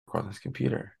Record this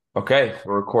computer. Okay,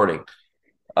 we're recording.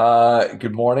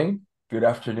 Good morning, good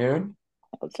afternoon.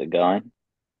 How's it going?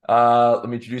 Let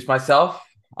me introduce myself.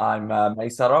 I'm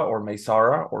Maysara or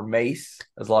Mace,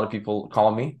 as a lot of people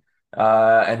call me.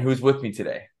 And who's with me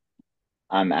today?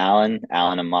 I'm Allan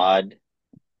Ahmad.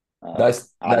 Nice,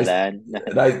 nice, Allan.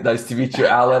 nice to meet you,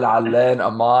 Alan, Allen,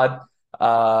 Ahmad.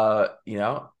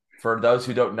 For those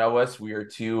who don't know us, we are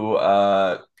two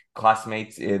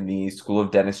classmates in the School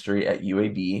of Dentistry at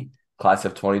UAB, class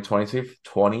of 2022,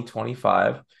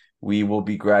 2025. We will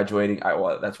be graduating.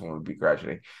 Well, that's when we'll be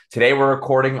graduating. Today, we're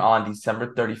recording on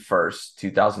December 31st,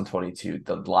 2022,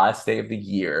 the last day of the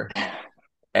year.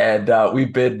 And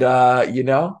we've been,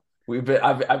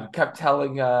 I've kept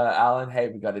telling Alan, hey,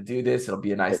 we got to do this. It'll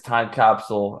be a nice time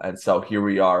capsule. And so here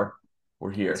we are. We're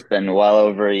It's here. been well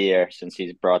over a year since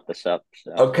he's brought this up.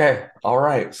 So Okay. All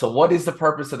right. So what is the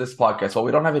purpose of this podcast? Well,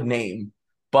 we don't have a name,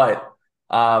 but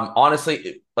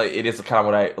honestly, it is kind of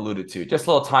what I alluded to. Just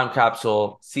a little time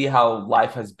capsule, see how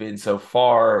life has been so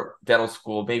far, dental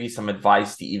school, maybe some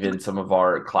advice to even some of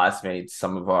our classmates,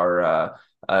 some of our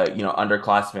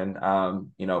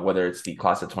underclassmen, whether it's the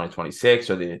class of 2026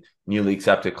 or the newly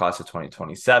accepted class of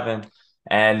 2027.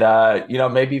 And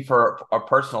maybe for a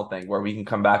personal thing where we can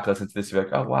come back, listen to this, and be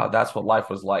like, oh wow, that's what life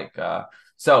was like.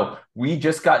 So we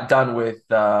just got done with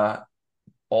all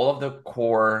of the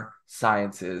core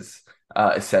sciences,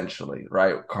 essentially,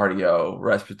 right? Cardio,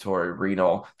 respiratory,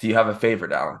 renal. Do you have a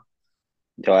favorite, Alan?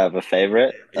 do I have a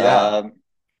favorite? Yeah,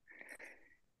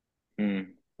 Hmm,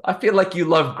 I feel like you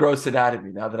love gross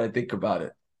anatomy now that I think about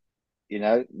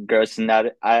it. gross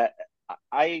anatomy.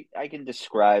 I can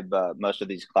describe most of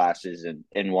these classes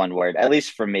in one word, at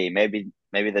least for me. Maybe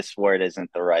this word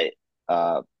isn't the right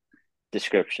uh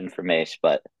description for Mace,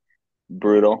 but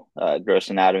brutal. Gross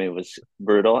anatomy was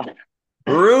brutal.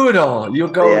 Brutal. You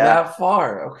go Yeah, that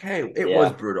far. Okay. It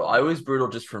was yeah. brutal. I was brutal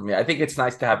just for me. I think it's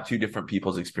nice to have two different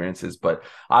people's experiences, but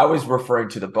I was referring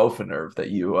to the Bofa nerve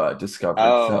that you discovered.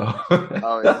 Oh,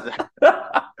 So is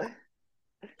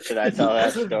should I tell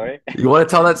that story? you want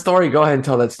to tell that story? Go ahead and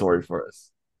tell that story for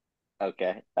us.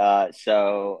 Okay.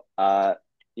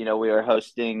 We were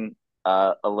hosting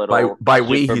a By little by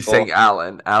we, Super he's saying Bowl.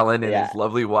 Alan. Alan and Yeah, his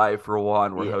lovely wife,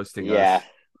 Rowan, were yeah, hosting yeah, us.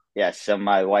 yeah. So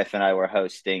my wife and I were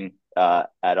hosting at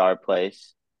our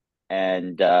place,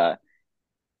 and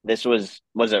this was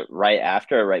it right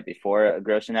after or right before a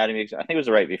gross anatomy exam? I think it was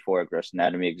right before a gross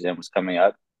anatomy exam was coming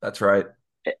up, That's right.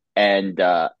 and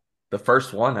The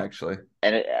first one, actually.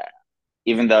 and it,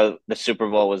 even though the Super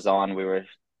Bowl was on, we were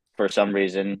for some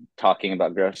reason talking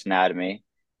about gross anatomy,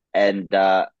 and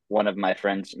one of my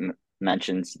friends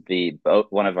mentions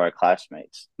one of our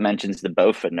classmates mentions the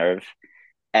Bofa nerve,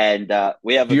 and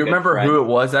we have Do a you good remember who friend. it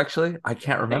was, actually? I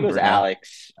can't I think it was remember now.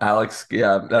 Alex. Alex.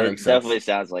 Yeah, that It makes sense. definitely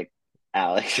sounds like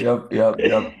Alex. Yep, yep,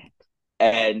 yep.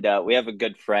 And we have a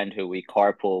good friend who we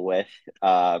carpool with,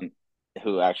 um,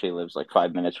 who actually lives like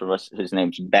 5 minutes from us. His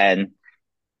name's Ben.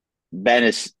 Ben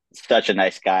is such a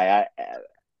nice guy.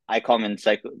 I call him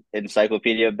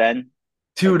Encyclopedia Ben,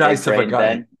 Too like Big nice of a Brain guy.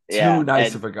 Ben. Yeah, Too nice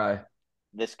and of a guy.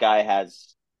 this guy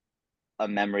has a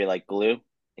memory like glue.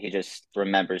 He just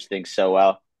remembers things so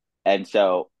well. And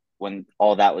so when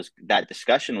all that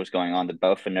discussion was going on, the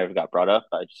Bofa nerve got brought up.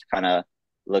 I just kind of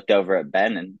looked over at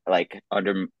Ben and like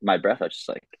under my breath, I was just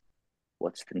like,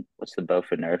 "What's the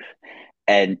Bofa nerve?"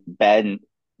 And Ben,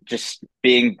 just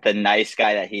being the nice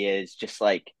guy that he is, just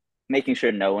like making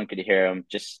sure no one could hear him,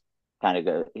 just kind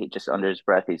of he just under his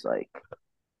breath, he's like,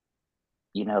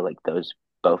 like those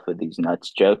both of these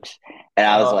nuts jokes. And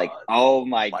I was Uh, like, oh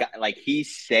my my, God, like he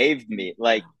saved me.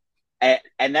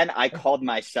 And then I called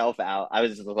myself out. I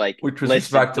was like, which was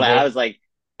listen, I was respectable. like,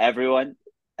 everyone,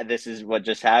 this is what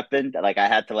just happened. Like I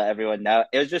had to let everyone know.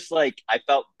 It was just like I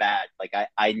felt bad. Like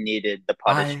I needed the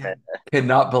I punishment.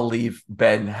 cannot believe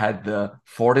Ben had the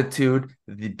fortitude,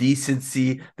 the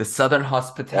decency, the Southern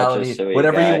Such a hospitality, sweet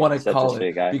whatever you guy. want to Such a call it,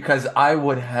 sweet guy. because I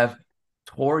would have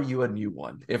tore you a new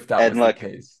one if that And was the look,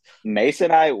 case. Mace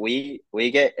and I, we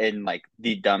get in like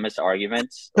the dumbest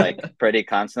arguments, like pretty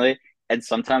constantly. And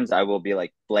sometimes I will be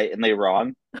like blatantly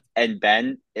wrong. And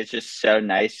Ben is just so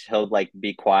nice. He'll like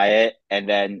be quiet and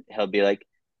then he'll be like,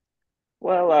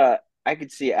 well, I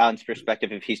could see Alan's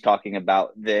perspective if he's talking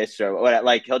about this or what.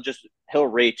 Like he'll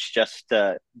reach just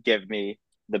to give me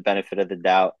the benefit of the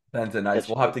doubt. Ben's a nice. It's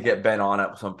We'll have to get Ben on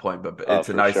at some point, but Oh, it's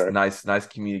a for nice, sure. nice, nice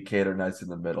communicator, nice in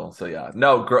the middle. So yeah,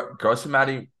 no,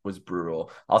 Grossamati was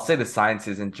brutal. I'll say the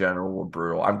sciences in general were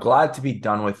brutal. I'm glad to be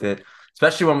done with it,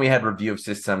 especially when we had review of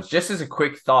systems. Just as a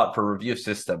quick thought for review of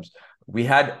systems, we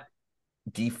had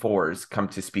D4s come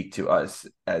to speak to us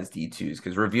as D2s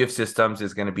because review of systems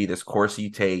is going to be this course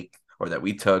you take or that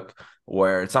we took,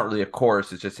 where it's not really a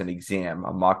course, it's just an exam,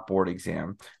 a mock board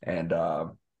exam. And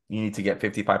you need to get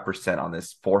 55% on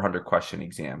this 400 question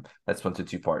exam that's split into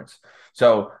two parts.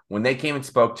 So when they came and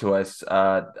spoke to us,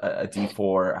 a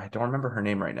D4, I don't remember her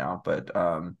name right now, but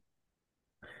uh,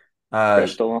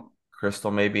 Crystal.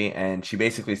 Crystal maybe, and she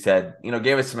basically said,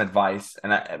 gave us some advice,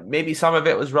 and maybe some of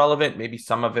it was relevant, maybe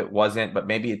some of it wasn't, but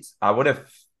maybe I would have,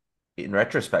 in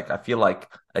retrospect, I feel like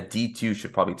a D2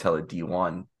 should probably tell a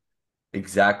D1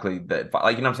 exactly that,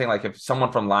 like, I'm saying, like if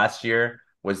someone from last year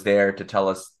was there to tell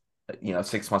us,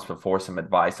 6 months before, some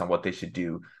advice on what they should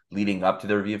do leading up to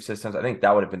the review of systems, I think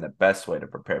that would have been the best way to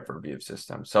prepare for review of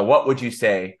systems. So what would you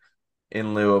say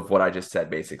in lieu of what I just said,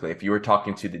 basically, if you were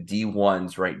talking to the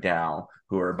D1s right now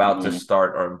who are about to Mhm.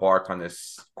 start or embark on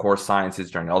this core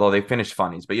sciences journey, although they finished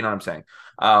funnies, but you know what I'm saying?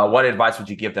 What advice would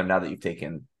you give them now that you've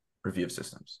taken review of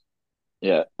systems?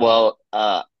 Yeah. Well,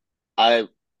 I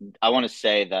I want to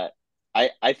say that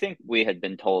I think we had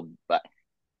been told, but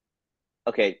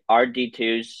okay, our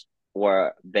D2s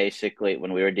were basically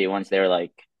when we were D1s, they were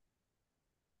like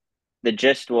the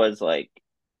gist was like,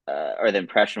 or the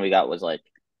impression we got was like,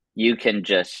 you can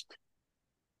just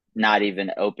not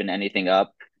even open anything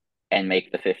up and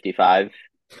make the 55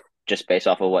 just based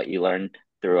off of what you learned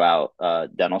throughout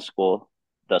dental school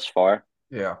thus far.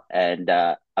 Yeah. And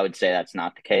I would say that's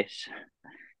not the case.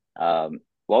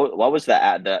 What was the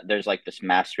app? There's like this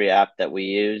mastery app that we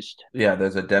used. Yeah,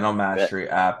 there's a dental But mastery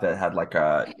app that had like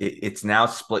it's now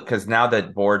split because now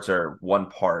that boards are one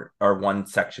part or one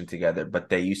section together, but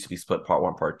they used to be split part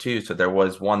one, part two. So there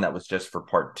was one that was just for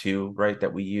part two, right?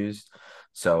 That we used.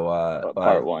 So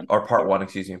part one, or part part one, one.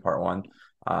 excuse me, part one.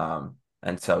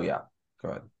 And so yeah, go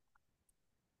ahead.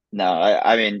 No,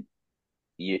 I mean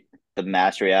you. The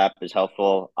mastery app is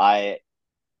helpful. I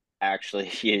actually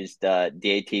used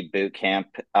DAT boot camp,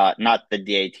 not the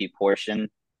DAT portion,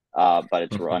 but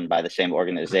it's run by the same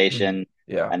organization,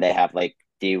 Yeah. and they have like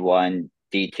D1,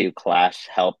 D2 class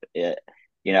help. You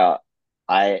know,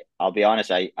 I'll be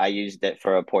honest, I used it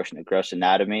for a portion of gross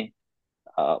anatomy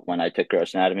when I took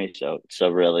gross anatomy, so it's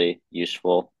a really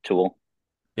useful tool.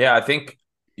 Yeah, I think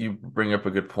you bring up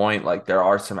a good point. Like there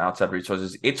are some outside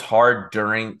resources. It's hard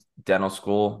during dental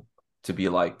school to be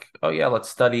like, oh yeah, let's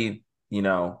study,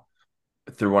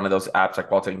 through one of those apps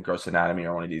like while taking gross anatomy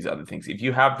or one of these other things. If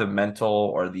you have the mental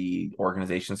or the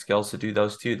organization skills to do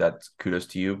those two, that's kudos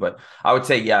to you. But I would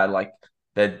say, yeah, like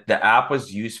the app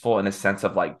was useful in a sense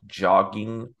of like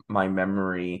jogging my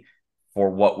memory for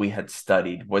what we had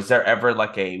studied. Was there ever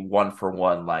like a one for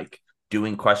one, like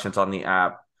doing questions on the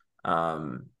app,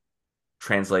 um,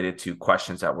 translated to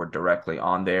questions that were directly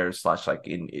on there slash like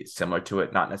in similar to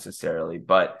it? Not necessarily,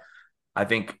 but I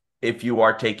think if you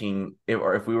are taking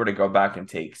or if we were to go back and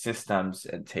take systems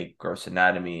and take gross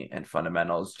anatomy and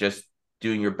fundamentals, just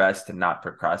doing your best to not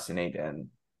procrastinate and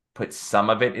put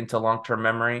some of it into long-term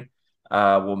memory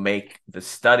will make the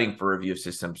studying for review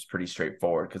systems pretty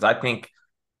straightforward. Because I think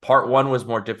part one was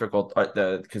more difficult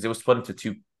because it was split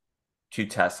into two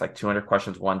tests, like 200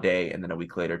 questions one day, and then a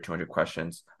week later, 200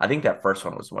 questions. I think that first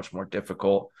one was much more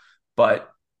difficult, but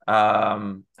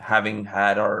having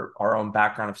had our own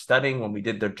background of studying when we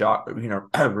did the job,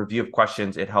 review of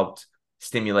questions, it helped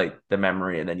stimulate the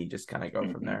memory, and then you just kind of go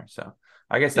from Mm-hmm. there. So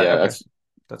I guess that Yeah, okay, that's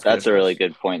good that's a really advice.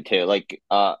 good point too. Like,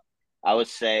 I would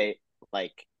say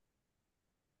like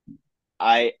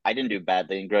I didn't do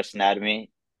badly in gross anatomy,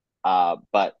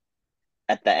 but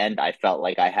at the end I felt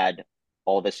like I had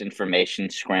all this information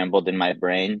scrambled in my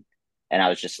brain, and I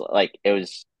was just like it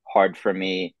was hard for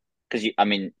me because I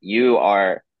mean, you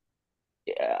are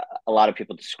a lot of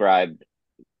people describe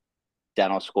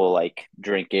dental school like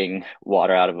drinking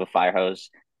water out of a fire hose.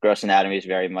 Gross anatomy is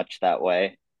very much that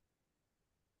way.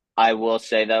 I will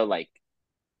say though, like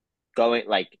going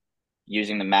like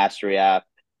using the mastery app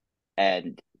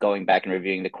and going back and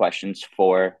reviewing the questions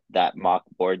for that mock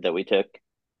board that we took,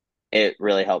 it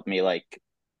really helped me like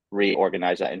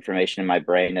reorganize that information in my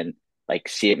brain and like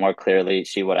see it more clearly,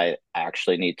 see what I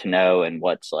actually need to know and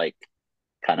what's like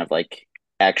kind of like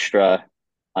extra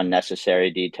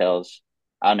unnecessary details.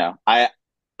 I don't know.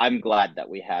 I'm glad that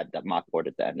we had that mock board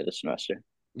at the end of the semester.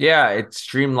 Yeah, it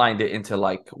streamlined it into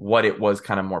like what it was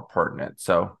kind of more pertinent.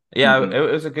 So yeah, Mm-hmm.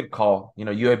 it was a good call.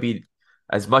 UAB,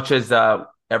 as much as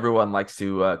everyone likes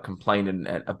to complain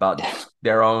and about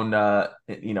their own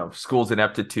schools'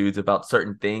 ineptitudes about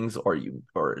certain things or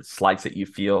slights that you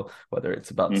feel, whether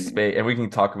it's about Mm-hmm. space, and we can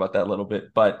talk about that a little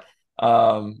bit. But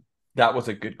that was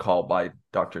a good call by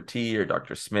Dr. T or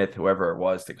Dr. Smith, whoever it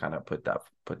was, to kind of put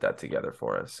that together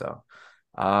for us. So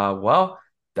well.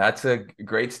 That's a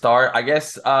great start. I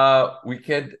guess we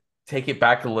could take it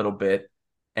back a little bit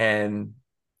and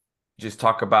just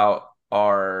talk about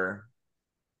our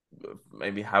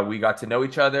maybe how we got to know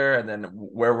each other, and then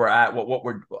where we're at,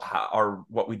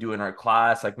 what we do in our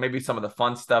class, like maybe some of the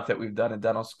fun stuff that we've done in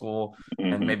dental school,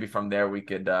 and Hmm. maybe from there we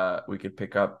could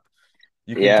pick up.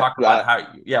 You can Yeah. talk about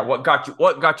how, yeah, what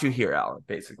got you here, Alan,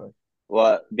 basically.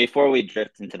 Well, before we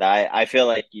drift into that, I feel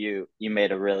like you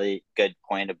made a really good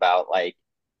point about like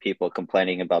people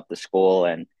complaining about the school,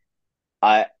 and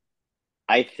I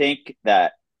I think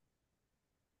that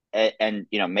and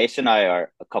Mason and I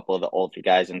are a couple of the older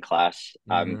guys in class.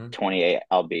 I'm Mm-hmm. 28.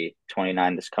 I'll be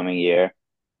 29 this coming year.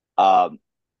 Um,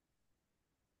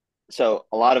 so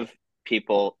a lot of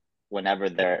people, whenever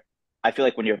they're, I feel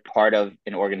like when you're part of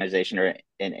an organization or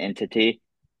an entity,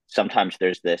 sometimes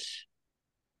there's this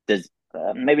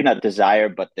maybe not desire,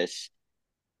 but this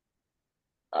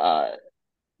uh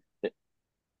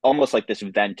almost like this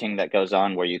venting that goes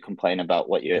on where you complain about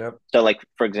what you. Yep. So like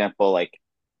for example, like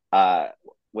uh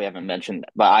we haven't mentioned,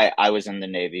 but I was in the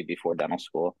Navy before dental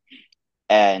school,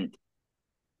 and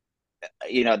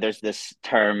there's this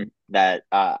term that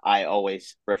I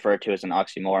always refer to as an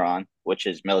oxymoron, which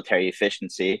is military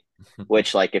efficiency,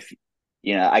 which, like, if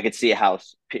I could see how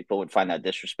people would find that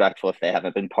disrespectful if they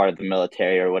haven't been part of the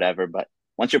military or whatever. But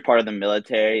once you're part of the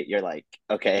military, you're like,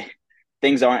 okay,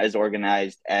 things aren't as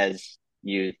organized as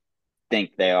you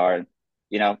think they are.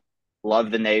 You know,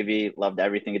 love the Navy, loved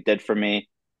everything it did for me.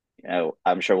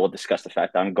 I'm sure we'll discuss the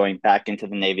fact that I'm going back into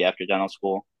the Navy after dental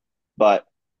school. But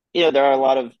there are a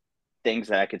lot of things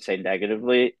that I could say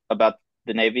negatively about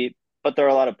the Navy, but there are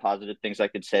a lot of positive things I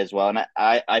could say as well. And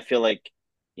I feel like,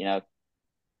 you know,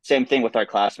 same thing with our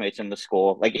classmates in the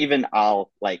school. Like even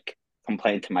I'll like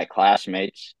complain to my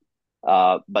classmates,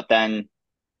 but then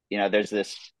there's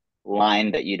this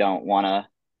line that you don't want to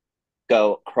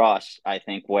go across. I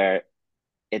think where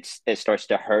it starts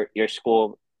to hurt your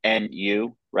school and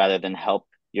you rather than help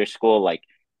your school. Like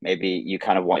maybe you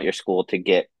kind of want your school to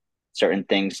get certain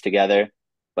things together,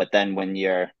 but then when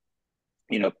you're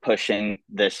pushing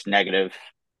this negative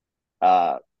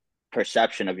uh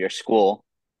perception of your school,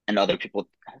 and other people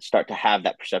start to have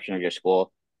that perception of your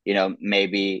school,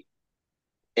 maybe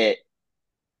it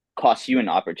costs you an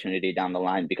opportunity down the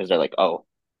line because they're like, oh,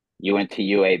 you went to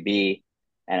UAB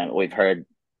and we've heard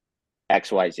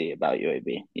XYZ about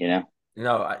UAB.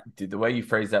 No, dude, the way you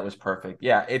phrased that was perfect.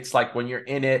 Yeah, it's like when you're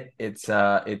in it, it's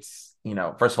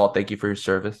first of all, thank you for your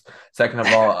service. Second of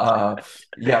all,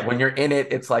 yeah, when you're in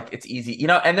it, it's like it's easy,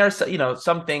 and there's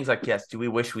some things like, yes, do we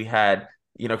wish we had,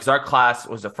 because our class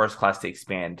was the first class to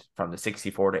expand from the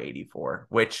 64 to 84,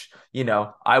 which,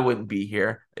 I wouldn't be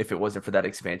here if it wasn't for that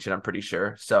expansion, I'm pretty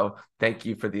sure. So thank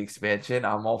you for the expansion.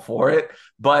 I'm all for it.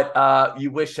 But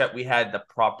you wish that we had the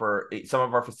proper, some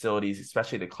of our facilities,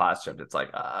 especially the classrooms. It's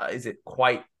like, is it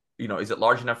quite, is it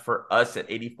large enough for us at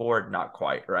 84? Not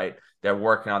quite, right? They're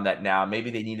working on that now.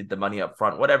 Maybe they needed the money up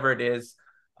front, whatever it is.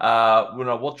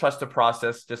 We'll trust the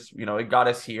process. Just, it got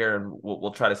us here, and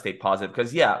we'll try to stay positive,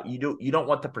 because yeah, you don't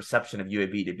want the perception of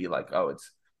UAB to be like, oh,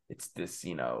 it's this,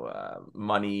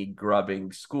 money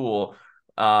grubbing school.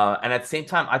 And at the same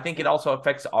time, I think it also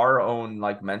affects our own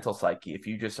like mental psyche. If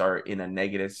you just are in a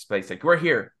negative space, like we're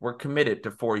here, we're committed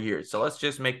to 4 years, so let's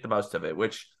just make the most of it.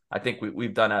 Which I think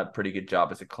we've done a pretty good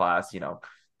job as a class,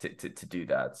 to do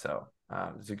that. So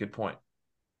it's a good point.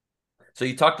 So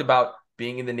you talked about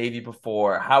being in the Navy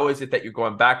before. How is it that you're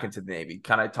going back into the Navy?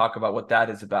 Can I talk about what that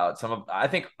is about? I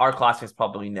think our classmates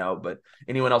probably know, but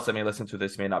anyone else that may listen to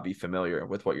this may not be familiar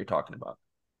with what you're talking about.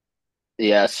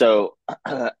 Yeah, so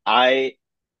I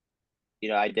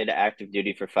did active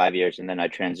duty for 5 years, and then I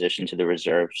transitioned to the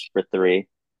reserves for 3.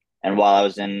 And while I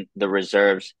was in the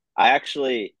reserves, I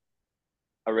actually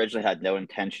originally had no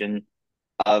intention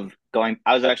of going.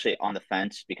 I was actually on the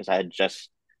fence because I had just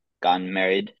gotten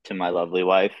married to my lovely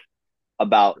wife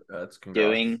about That's congrats.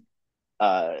 doing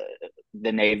uh,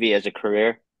 the Navy as a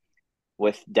career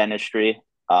with dentistry.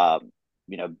 Um,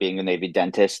 being a Navy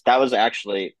dentist. That was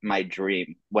actually my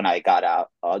dream when I got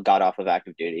off of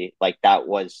active duty. Like that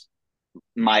was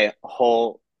my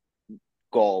whole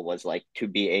goal was like to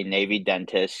be a Navy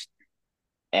dentist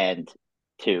and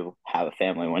to have a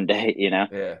family one day.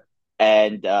 Yeah.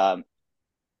 And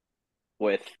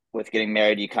with getting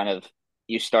married,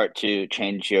 you start to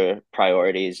change your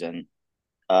priorities, and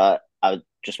I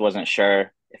just wasn't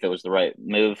sure if it was the right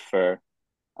move for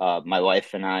my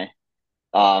wife and I.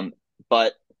 Um,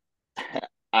 but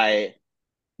I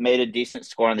made a decent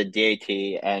score on the DAT,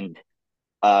 and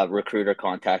a recruiter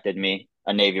contacted me,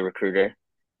 a Navy recruiter,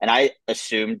 and I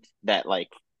assumed that like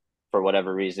for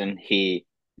whatever reason he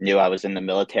knew I was in the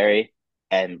military,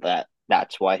 and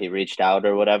that's why he reached out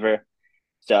or whatever.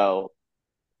 So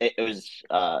it was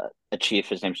a chief.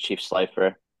 His name's Chief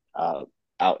Slifer, uh,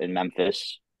 out in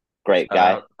Memphis. Great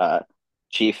Shout guy. out.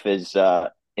 Chief is an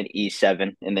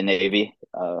E7 in the Navy,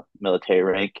 military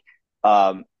rank.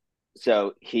 Um,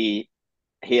 so he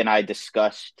and I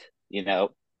discussed,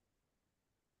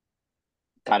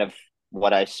 kind of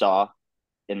what I saw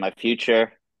in my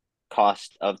future,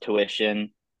 cost of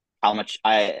tuition, how much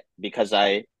because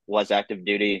I was active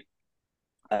duty,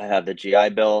 I have the GI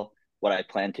Bill, what I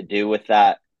plan to do with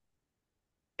that.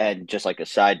 And just like a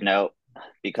side note,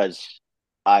 because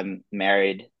I'm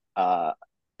married,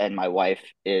 and my wife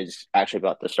is actually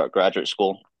about to start graduate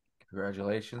school,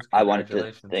 Congratulations. I wanted to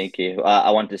Congratulations. thank you.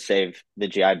 I wanted to save the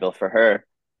GI Bill for her,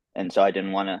 and so I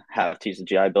didn't want to have to use the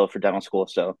GI Bill for dental school.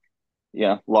 So,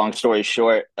 long story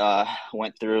short,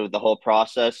 went through the whole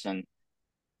process and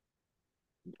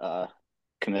uh,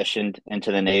 commissioned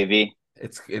into the Navy,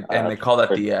 And they call that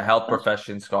for the Health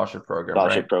Profession Scholarship Program, right?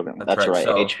 scholarship program. That's That's right.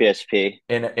 right, So HPSP.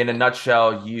 in a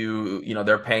nutshell,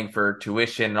 they're paying for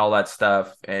tuition and all that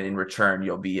stuff, and in return,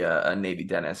 you'll be a Navy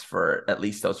dentist for at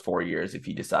least those 4 years if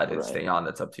you decide to Right. stay on.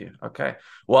 That's up to you. Okay.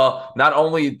 Well, not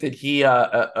only did he,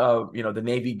 the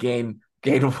Navy gain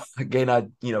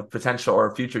a potential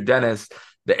or future dentist,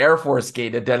 the Air Force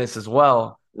gained a dentist as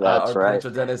well. That's Or right.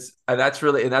 potential dentist, and that's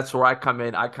where I come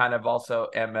in. I kind of also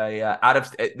am a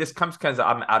this comes because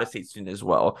I'm an out of state student as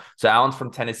well. So Alan's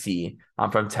from Tennessee,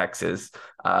 I'm from Texas.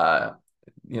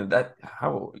 That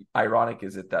how ironic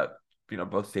is it that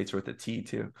both states are with a T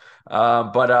too. I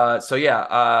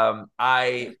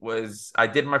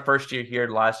did my first year here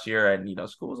last year, and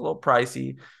school was a little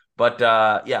pricey. But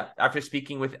yeah, after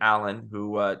speaking with Alan,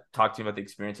 who talked to me about the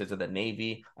experiences of the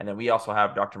Navy, and then we also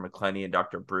have Dr. McClenny and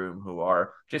Dr. Broom, who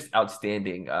are just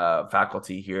outstanding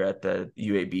faculty here at the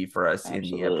UAB for us in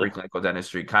the Absolutely. preclinical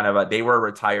dentistry. Kind of, they were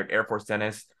retired Air Force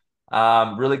dentists.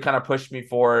 Really kind of pushed me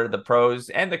for the pros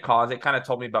and the cons. It kind of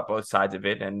told me about both sides of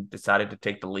it, and decided to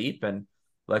take the leap. And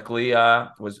luckily,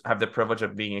 was have the privilege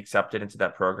of being accepted into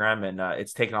that program, and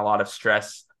it's taken a lot of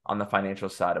stress on the financial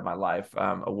side of my life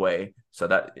away. So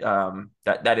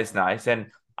that is nice.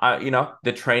 And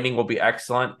the training will be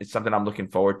excellent. It's something I'm looking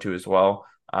forward to as well.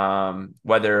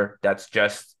 Whether that's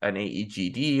just an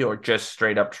AEGD or just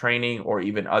straight up training, or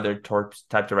even other types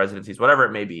of residencies, whatever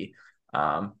it may be.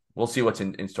 We'll see what's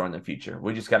in store in the future.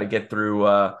 We just got to get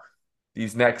through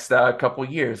these next couple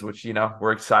years, which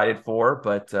we're excited for.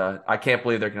 But I can't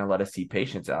believe they're going to let us see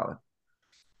patients, Alan.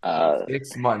 Uh,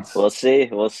 6 months. we'll see.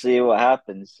 We'll see what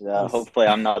happens. We'll Hopefully,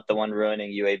 I'm not the one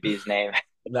ruining UAB's name.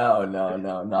 No, no,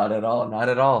 no, not at all. Not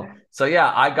at all. So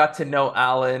yeah, I got to know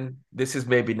Alan. This is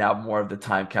maybe now more of the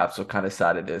time capsule kind of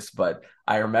side of this, but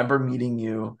I remember meeting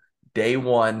you day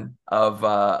one of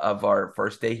our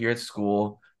first day here at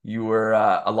school. You were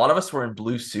a lot of us were in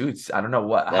blue suits. I don't know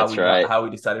That's right. how we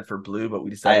decided for blue, but we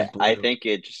I decided I blue. think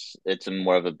it's a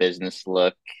more of a business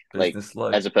look, like Business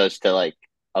look. as opposed to like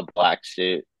a black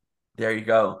suit. There you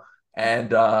go.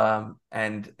 And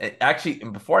actually,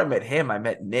 before I met him, I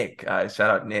met Nick. Shout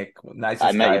out Nick, I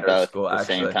nicest met guy you at our both school, at the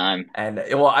same actually. time. And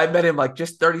well, I met him like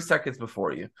just 30 seconds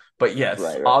before you. But yes,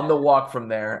 Right, right. on the walk from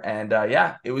there. And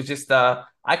yeah, it was just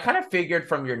I kind of figured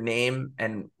from your name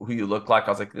and who you look like, I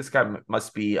was like, this guy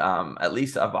must be at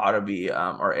least of Arabi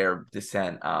or Arab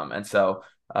descent. And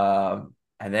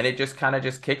then it just kind of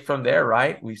just kicked from there,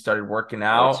 right? We started working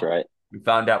That's out. right. We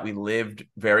found out we lived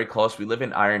very close. We live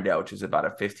in Irondale, which is about a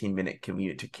 15-minute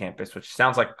commute to campus, which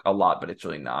sounds like a lot, but it's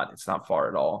really not. It's not far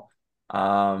at all.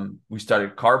 We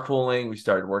started carpooling. We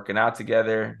started working out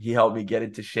together. He helped me get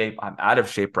into shape. I'm out of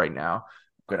shape right now.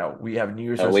 We have New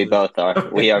Year's We resolution. both are.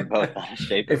 We are both out of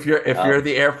shape. If you're Um,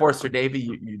 the Air Force or Navy,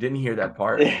 you didn't hear that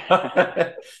part.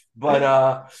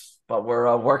 But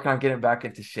we're working on getting back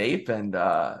into shape, and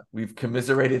we've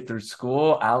commiserated through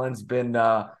school. Alan's been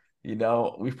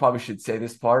we probably should say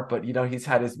this part, but he's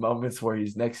had his moments where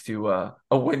he's next to a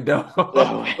window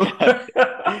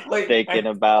late thinking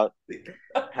night. about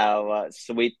how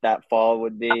sweet that fall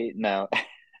would be. No.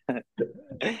 That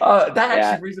actually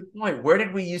Yeah, brings a point. Where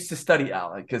did we used to study,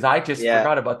 Alan? Because I just yeah,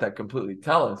 forgot about that completely.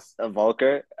 Tell us. a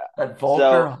Volker. At Volker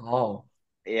So Hall.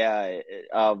 yeah,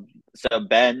 so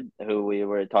Ben, who we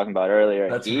were talking about earlier,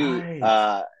 That's he right.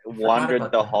 I forgot wandered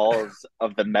about the that. halls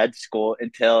of the med school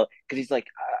until because he's like,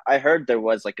 I heard there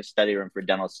was like a study room for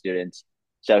dental students,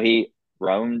 so he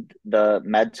roamed the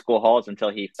med school halls until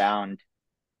he found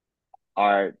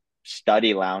our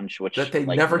study lounge, That which they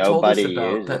like never told us nobody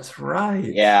about. uses. That's right.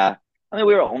 Yeah, I mean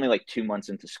we were only like 2 months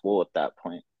into school at that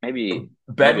point, maybe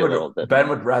a little bit Ben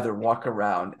more. would rather walk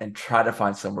around and try to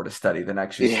find somewhere to study than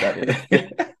actually Yeah, study.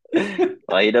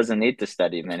 Well, he doesn't need to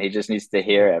study, man. He just needs to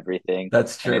hear everything,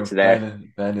 That's and it's true. there.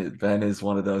 Ben is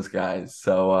one of those guys.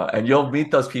 So and you'll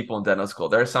meet those people in dental school.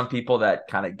 There are some people that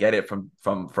kind of get it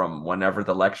from whenever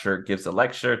the lecturer gives a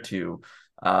lecture to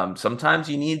sometimes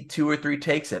you need two or three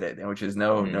takes at it, which is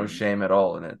no Mm, shame at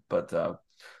all in it.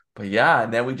 But yeah,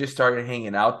 and then we just started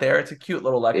hanging out there. It's a cute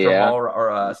little lecture yeah, hall or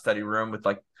a study room with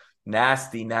like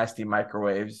nasty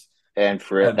microwaves and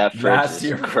for and that fridge is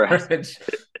nastier gross. fridge.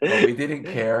 But we didn't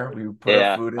care. We put our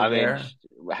Yeah, food I in mean, there.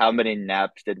 how many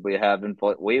naps did we have in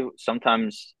we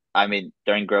sometimes, I mean,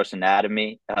 during gross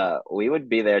anatomy, we would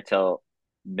be there till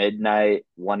midnight,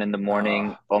 1 in the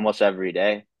morning, almost every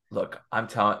day. Look,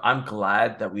 I'm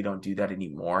glad that we don't do that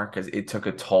anymore because it took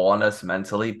a toll on us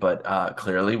mentally. But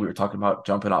clearly, we were talking about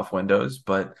jumping off windows,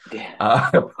 but Yeah,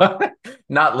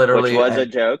 not which literally. was a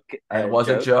joke, And was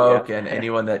a yeah. joke. And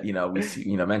anyone that we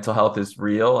see, mental health is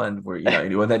real, and we're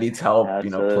anyone that needs help,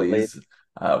 Absolutely. please.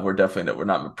 We're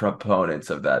not proponents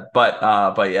of that.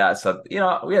 But yeah, so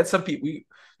we had some people.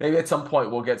 Maybe at some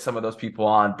point we'll get some of those people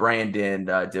on. Brandon,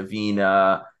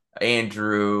 Davina,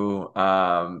 Andrew.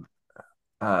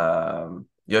 Ben,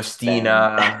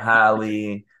 Justina,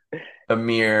 Hallie,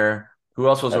 Amir, who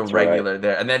else was a that's right. regular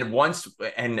there? And then once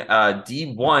and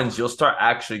D1s, you'll start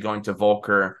actually going to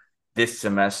Volker this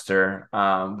semester,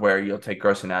 where you'll take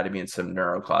gross anatomy and some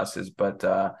neuro classes. But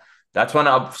that's when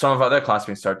some of other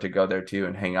classmates start to go there too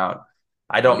and hang out.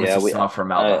 I don't miss Yeah, a smell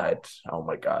formaldehyde. Oh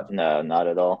my God. no, not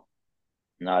at all.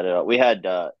 Not at all. We had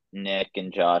Nick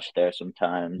and Josh there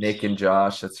Nick and sometimes.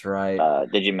 Josh, that's right.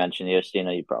 Did you mention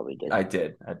Justina? You probably did. I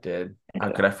did. I did. How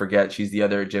Okay. could I forget? She's the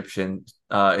other Egyptian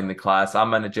in the class.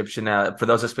 I'm an Egyptian. For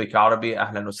those that speak Arabic,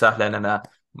 أهلا وسهلا. أنا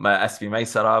اسمي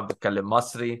ميسرة بتكلم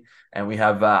مصري. And we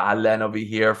have Allan over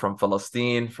here from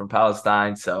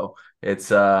Palestine. So it's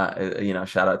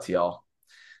shout out to y'all.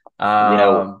 You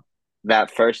know, Um,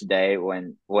 that first day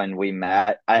when we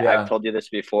met, I've yeah. told you this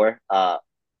before,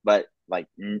 but like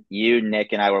you,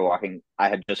 Nick, and I were walking. I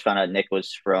had just found out Nick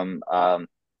was from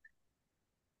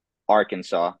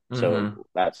Arkansas, so Hmm.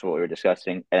 that's what we were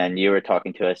discussing. And then you were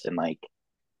talking to us, and like,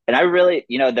 and I really,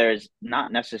 there's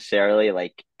not necessarily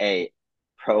like a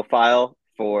profile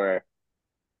for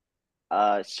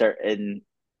certain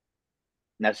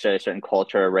necessarily a certain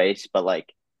culture or race, but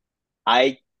like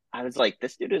I I was like,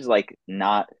 this dude is like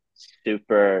not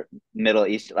super Middle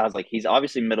East. I was like, he's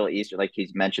obviously Middle Eastern. Like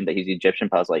he's mentioned that he's Egyptian,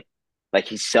 but I was like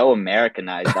he's so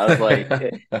Americanized. I was like,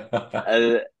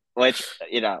 uh, which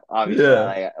obviously,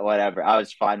 Yeah. whatever. I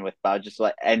was fine with, but I was just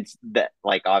like, and that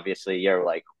like obviously you're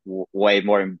like way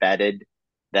more embedded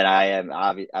than I am.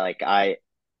 Like I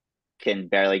can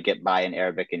barely get by in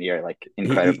Arabic, and you're like He,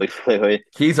 incredibly he fluid.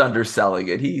 he's underselling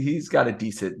it. He's got a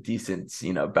decent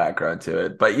background to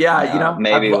it. But yeah,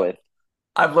 Maybe with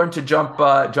I've learned to jump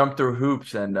through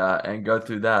hoops and go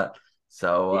through that.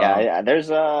 So yeah. There's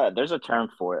a term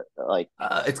for it, like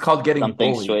it's called getting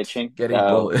something bullied. switching. Getting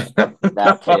Oh, bullied.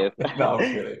 that too. No,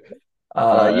 I'm kidding.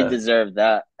 You Uh, deserve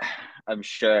that, I'm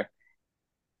sure.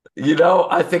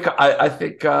 I think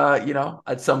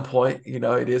at some point,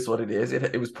 it is what it is.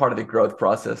 It was part of the growth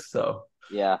process. So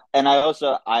Yeah, and I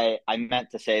also I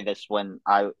meant to say this when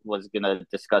I was gonna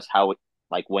discuss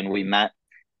like when we met,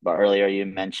 but earlier you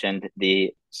mentioned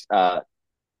the uh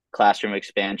classroom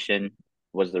expansion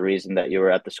was the reason that you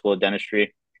were at the School of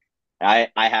Dentistry. I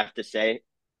have to say,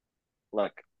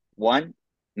 look, one,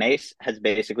 Mace has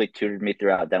basically tutored me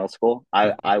throughout dental school.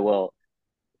 I will,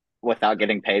 without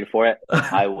getting paid for it,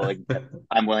 I will.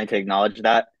 I'm willing to acknowledge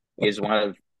that he is one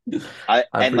of I.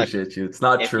 I And look, appreciate you. It's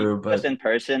not if you true, meet us but in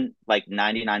person, like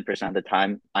 99% of the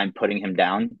time, I'm putting him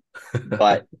down.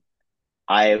 But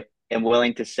I am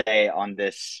willing to say on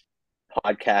this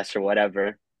podcast or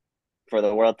whatever for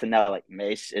the world to know, like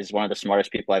Mace is one of the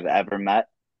smartest people I've ever met.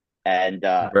 And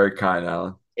very kind,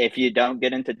 Alan. if you don't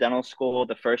get into dental school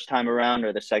the first time around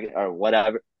or the second or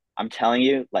whatever, I'm telling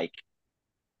you, like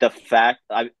the fact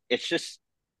it's just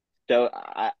so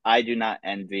I do not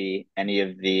envy any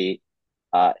of the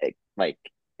uh like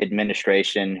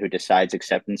administration who decides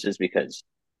acceptances because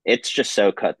it's just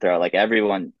so cutthroat. Like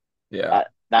everyone, Yeah.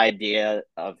 the idea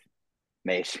of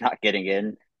Mace not getting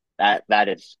in, that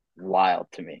is wild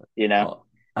to me. Well,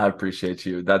 I appreciate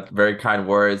you. That's very kind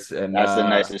words and That's the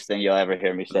nicest thing you'll ever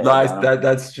hear me say nice. about him.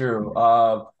 That's true.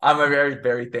 I'm a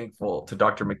very thankful to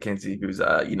Dr. McKenzie, who's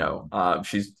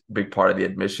she's a big part of the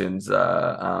admissions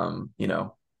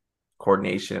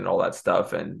coordination and all that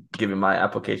stuff and giving my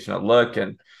application a look.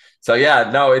 And so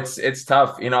yeah, no, it's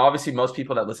tough. Obviously most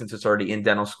people that listen to us are already in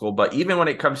dental school, but even when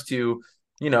it comes to,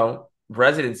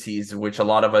 residencies, which a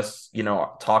lot of us,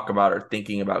 talk about or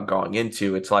thinking about going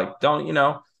into, it's like, don't,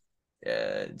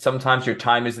 sometimes your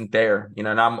time isn't there, and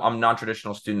I'm a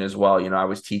non-traditional student as well. I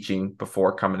was teaching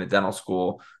before coming to dental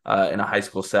school in a high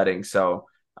school setting. So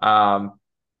um,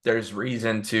 there's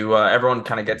reason to everyone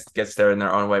kind of gets there in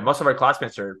their own way. Most of our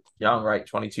classmates are young, right?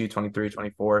 22, 23,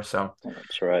 24. So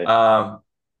That's right.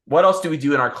 what else do we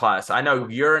do in our class? I know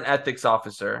you're an ethics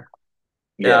officer.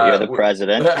 Yeah, you're the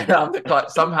president. I'm the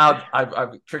class. Somehow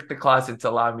I've tricked the class into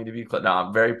allowing me to be. No,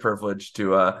 I'm very privileged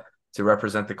to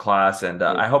represent the class, and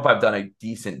I hope I've done a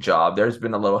decent job. There's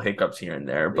been a little hiccups here and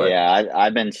there, but Yeah,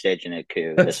 I've been staging a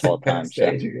coup this whole time, so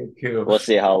staging a coup. we'll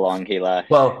see how long he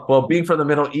lasts. Well, being from the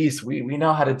Middle East, we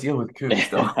know how to deal with coups,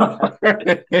 though.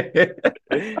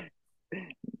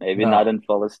 Maybe not No. in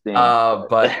full esteem, but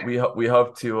But we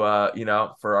hope to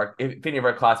for our if any of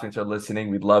our classmates are listening,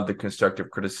 we'd love the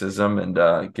constructive criticism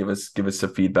and give us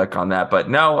some feedback on that. But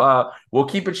no, we'll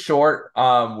keep it short.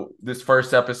 This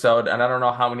first episode, and I don't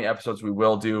know how many episodes we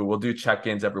will do. We'll do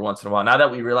check-ins every once in a while. Now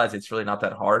that we realize it's really not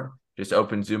that hard, just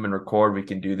open Zoom and record. We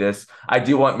can do this. I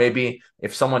do want maybe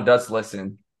if someone does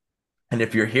listen. And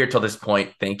if you're here till this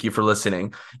point, thank you for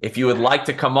listening. If you would like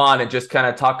to come on and just kind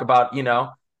of talk about,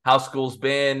 how school's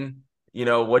been,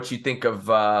 what you think of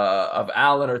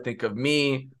Alan or think of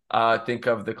me, think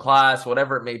of the class,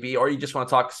 whatever it may be, or you just want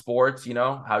to talk sports,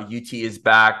 how UT is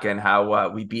back and how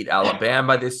we beat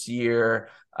Alabama this year,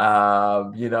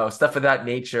 stuff of that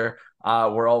nature.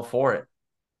 We're all for it.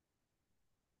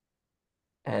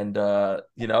 And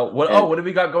what do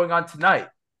we got going on tonight?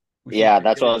 We should yeah,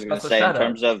 that's what I was gonna discuss the say setup.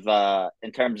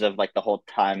 in terms of like the whole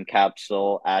time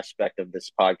capsule aspect of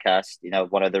this podcast.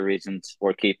 One of the reasons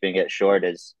we're keeping it short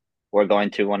is we're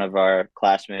going to one of our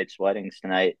classmates' weddings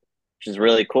tonight, which is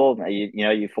really cool.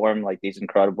 You form like these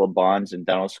incredible bonds in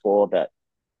dental school that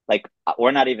like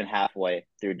we're not even halfway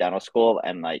through dental school,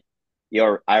 and like I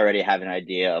already have an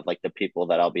idea of like the people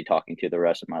that I'll be talking to the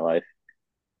rest of my life.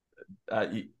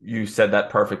 You said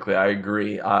that perfectly. I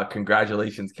agree.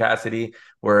 Congratulations, Cassidy.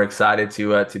 We're excited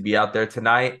to be out there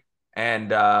tonight, and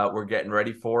we're getting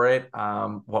ready for it.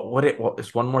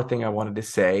 There's one more thing I wanted to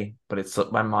say, but it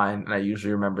slipped my mind, and I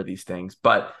usually remember these things.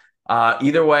 But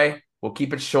either way, we'll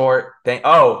keep it short.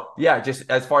 Oh yeah, just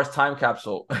as far as time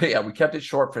capsule, yeah, we kept it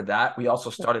short for that. We also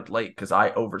started late because I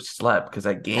overslept because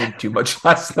I gamed too much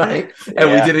last night, and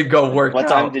we Yeah. didn't go work What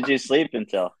time out. did you sleep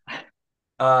until?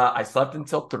 I slept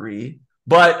until 3,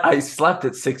 but I slept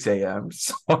at 6 a.m.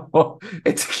 So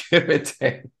it's a give and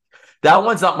take. That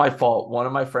one's not my fault. One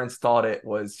of my friends thought it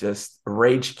was just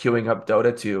rage queuing up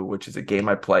Dota 2, which is a game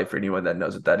I play for anyone that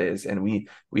knows what that is. And we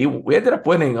ended up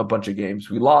winning a bunch of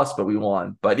games. We lost, but we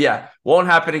won. But yeah, won't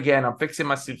happen again. I'm fixing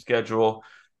my sleep schedule.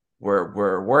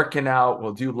 We're working out.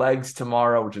 We'll do legs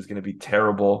tomorrow, which is going to be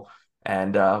terrible.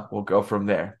 And we'll go from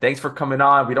there. Thanks for coming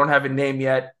on. We don't have a name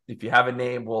yet. If you have a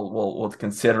name, we'll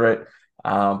consider it.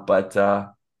 But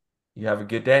you have a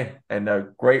good day and a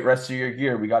great rest of your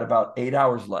year. We got about 8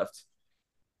 hours left.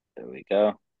 There we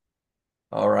go.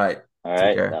 All right. All Take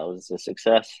right, care. that was a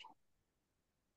success.